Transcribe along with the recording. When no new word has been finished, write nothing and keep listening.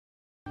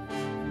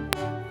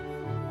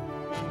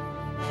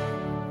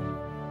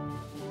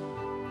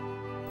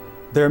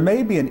There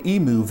may be an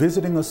emu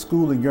visiting a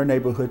school in your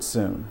neighborhood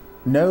soon.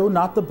 No,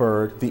 not the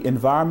bird, the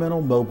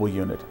Environmental Mobile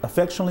Unit,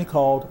 affectionately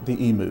called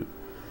the emu.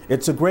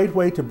 It's a great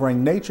way to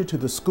bring nature to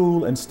the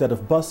school instead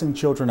of busing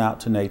children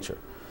out to nature.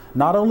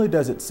 Not only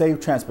does it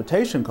save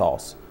transportation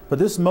costs, but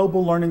this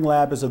mobile learning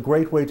lab is a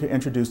great way to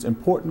introduce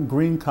important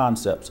green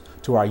concepts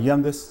to our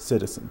youngest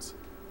citizens.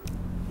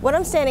 What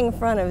I'm standing in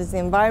front of is the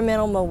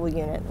Environmental Mobile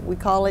Unit. We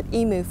call it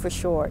EMU for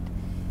short.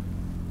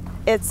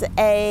 It's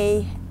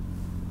an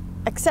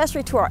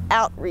accessory to our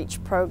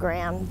outreach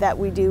program that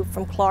we do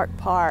from Clark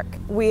Park.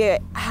 We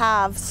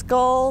have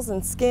skulls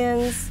and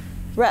skins,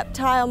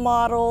 reptile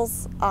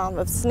models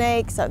of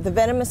snakes, the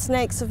venomous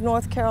snakes of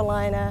North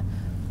Carolina.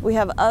 We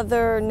have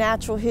other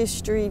natural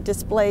history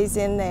displays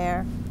in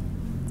there.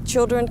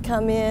 Children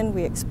come in,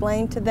 we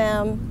explain to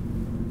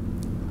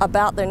them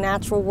about their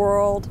natural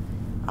world.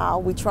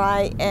 We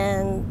try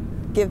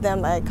and give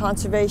them a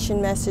conservation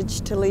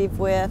message to leave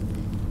with.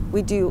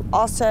 We do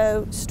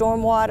also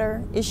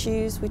stormwater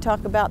issues, we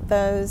talk about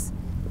those.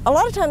 A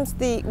lot of times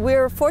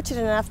we're fortunate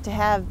enough to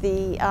have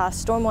the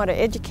stormwater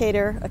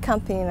educator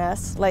accompanying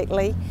us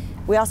lately.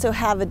 We also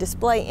have a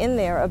display in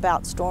there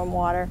about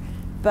stormwater,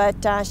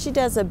 but she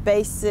does a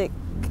basic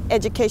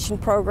education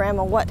program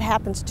on what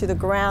happens to the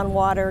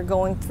groundwater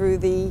going through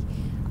the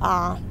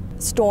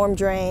storm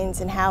drains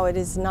and how it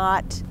is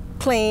not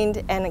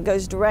cleaned and it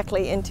goes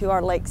directly into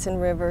our lakes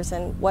and rivers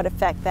and what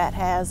effect that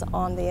has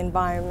on the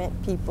environment,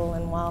 people,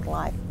 and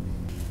wildlife.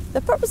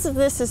 The purpose of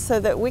this is so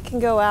that we can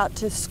go out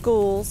to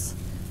schools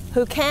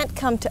who can't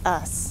come to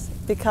us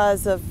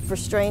because of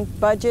restrained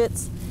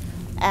budgets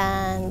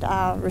and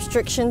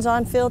restrictions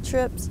on field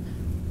trips.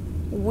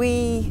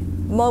 We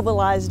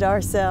mobilized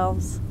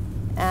ourselves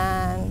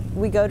and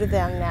we go to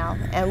them now,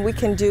 and we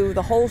can do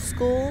the whole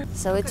school,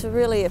 so it's a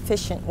really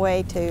efficient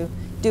way to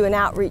do an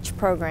outreach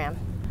program.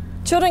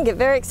 Children get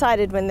very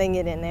excited when they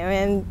get in there,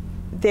 and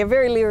they're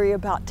very leery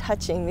about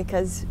touching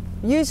because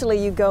usually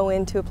you go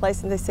into a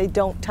place and they say,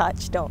 don't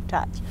touch, don't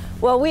touch.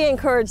 Well, we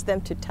encourage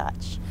them to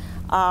touch.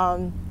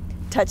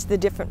 Touch the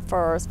different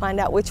furs, find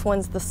out which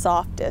one's the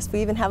softest.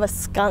 We even have a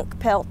skunk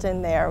pelt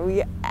in there.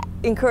 We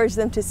encourage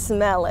them to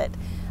smell it.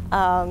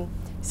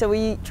 So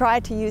we try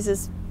to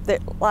use a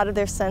lot of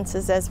their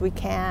senses as we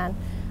can.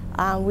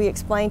 We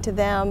explain to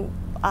them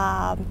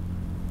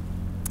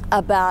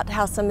about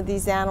how some of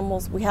these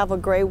animals, we have a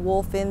gray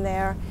wolf in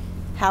there,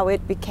 how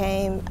it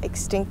became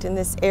extinct in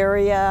this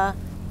area.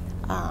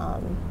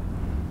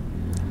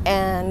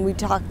 And we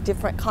talk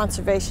different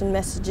conservation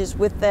messages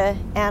with the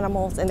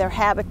animals and their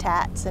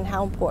habitats and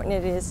how important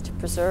it is to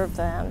preserve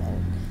them.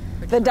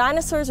 And the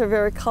dinosaurs are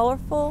very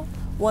colorful.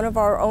 One of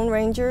our own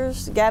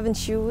rangers, Gavin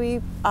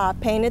Shuey,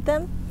 painted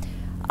them.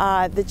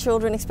 The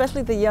children,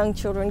 especially the young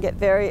children, get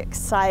very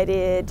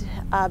excited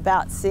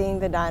about seeing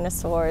the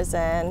dinosaurs,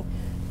 and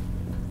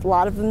a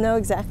lot of them know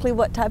exactly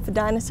what type of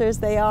dinosaurs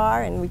they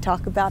are, and we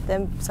talk about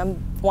them.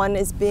 One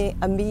is being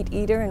a meat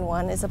eater and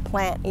one is a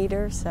plant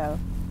eater, so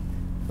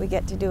we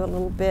get to do a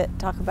little bit,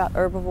 talk about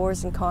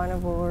herbivores and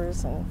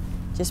carnivores and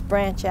just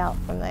branch out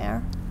from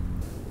there.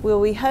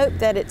 Well, we hope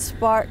that it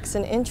sparks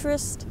an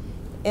interest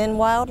in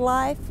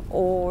wildlife,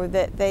 or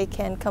that they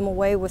can come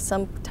away with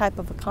some type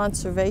of a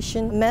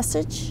conservation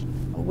message.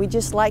 We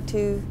just like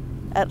to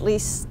at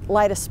least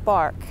light a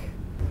spark.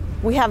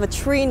 We have a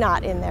tree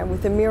knot in there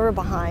with a mirror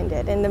behind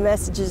it, and the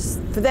message is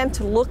for them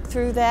to look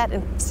through that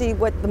and see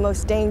what the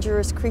most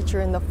dangerous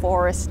creature in the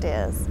forest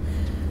is.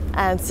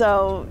 And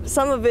so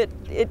some of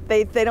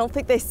they don't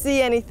think they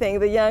see anything,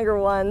 the younger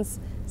ones,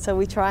 so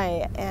we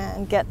try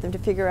and get them to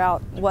figure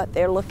out what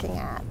they're looking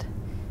at.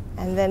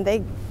 And then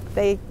they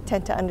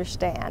tend to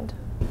understand.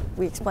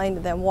 We explain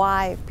to them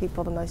why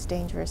people are the most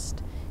dangerous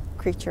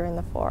creature in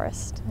the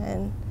forest,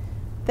 and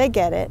they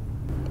get it.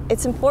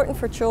 It's important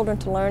for children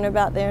to learn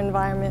about their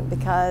environment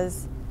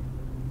because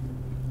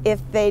if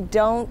they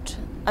don't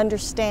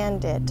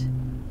understand it,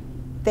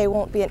 they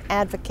won't be an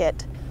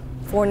advocate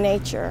for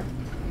nature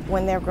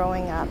when they're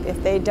growing up.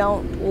 If they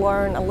don't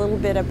learn a little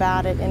bit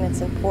about it and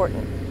it's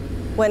important,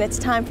 when it's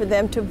time for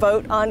them to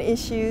vote on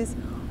issues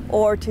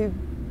or to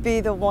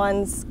be the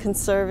ones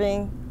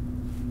conserving,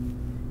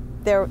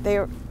 there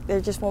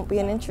just won't be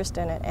an interest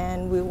in it,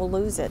 and we will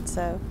lose it.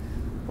 So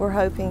we're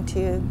hoping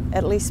to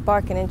at least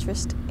spark an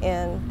interest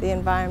in the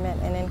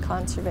environment and in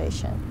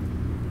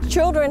conservation.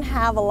 Children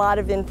have a lot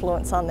of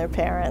influence on their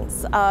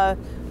parents.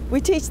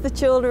 We teach the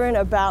children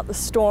about the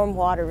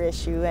stormwater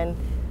issue and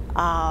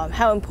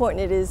how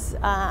important it is.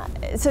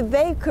 So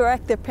they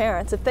correct their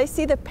parents. If they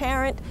see the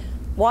parent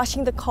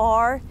washing the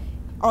car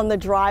on the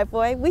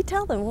driveway, we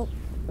tell them, well,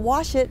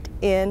 wash it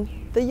in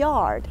the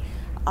yard.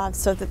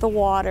 So that the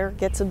water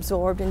gets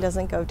absorbed and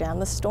doesn't go down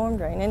the storm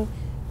drain. And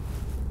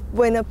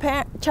when a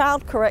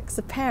child corrects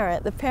the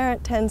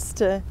parent tends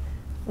to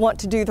want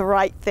to do the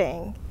right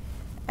thing.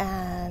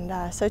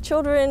 And so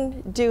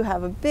children do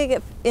have a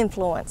big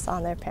influence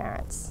on their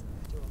parents.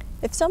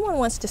 If someone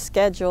wants to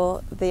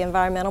schedule the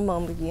Environmental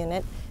Mobile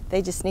Unit,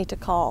 they just need to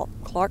call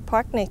Clark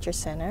Park Nature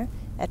Center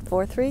at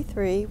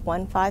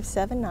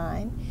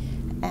 433-1579,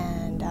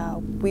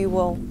 and we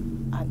will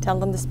tell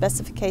them the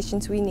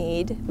specifications we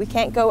need. We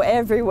can't go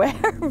everywhere.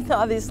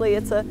 Obviously,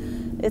 it's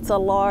a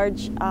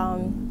large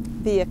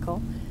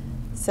vehicle.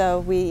 So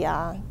we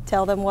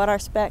tell them what our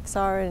specs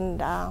are and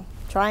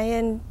try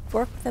and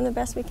work with them the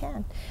best we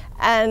can.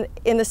 And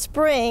in the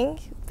spring,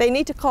 they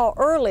need to call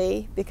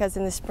early because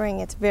in the spring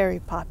it's very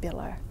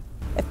popular.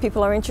 If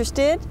people are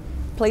interested,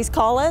 please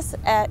call us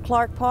at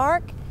Clark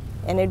Park,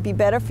 and it'd be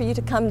better for you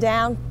to come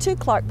down to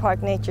Clark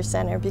Park Nature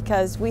Center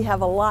because we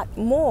have a lot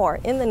more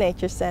in the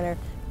Nature Center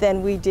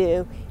than we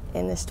do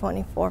in this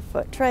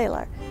 24-foot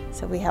trailer.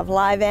 So we have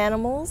live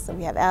animals, and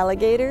we have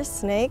alligators,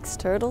 snakes,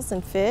 turtles,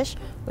 and fish.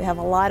 We have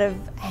a lot of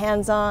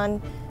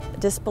hands-on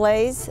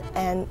displays,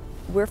 and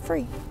we're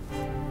free.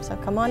 So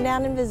come on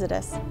down and visit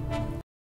us.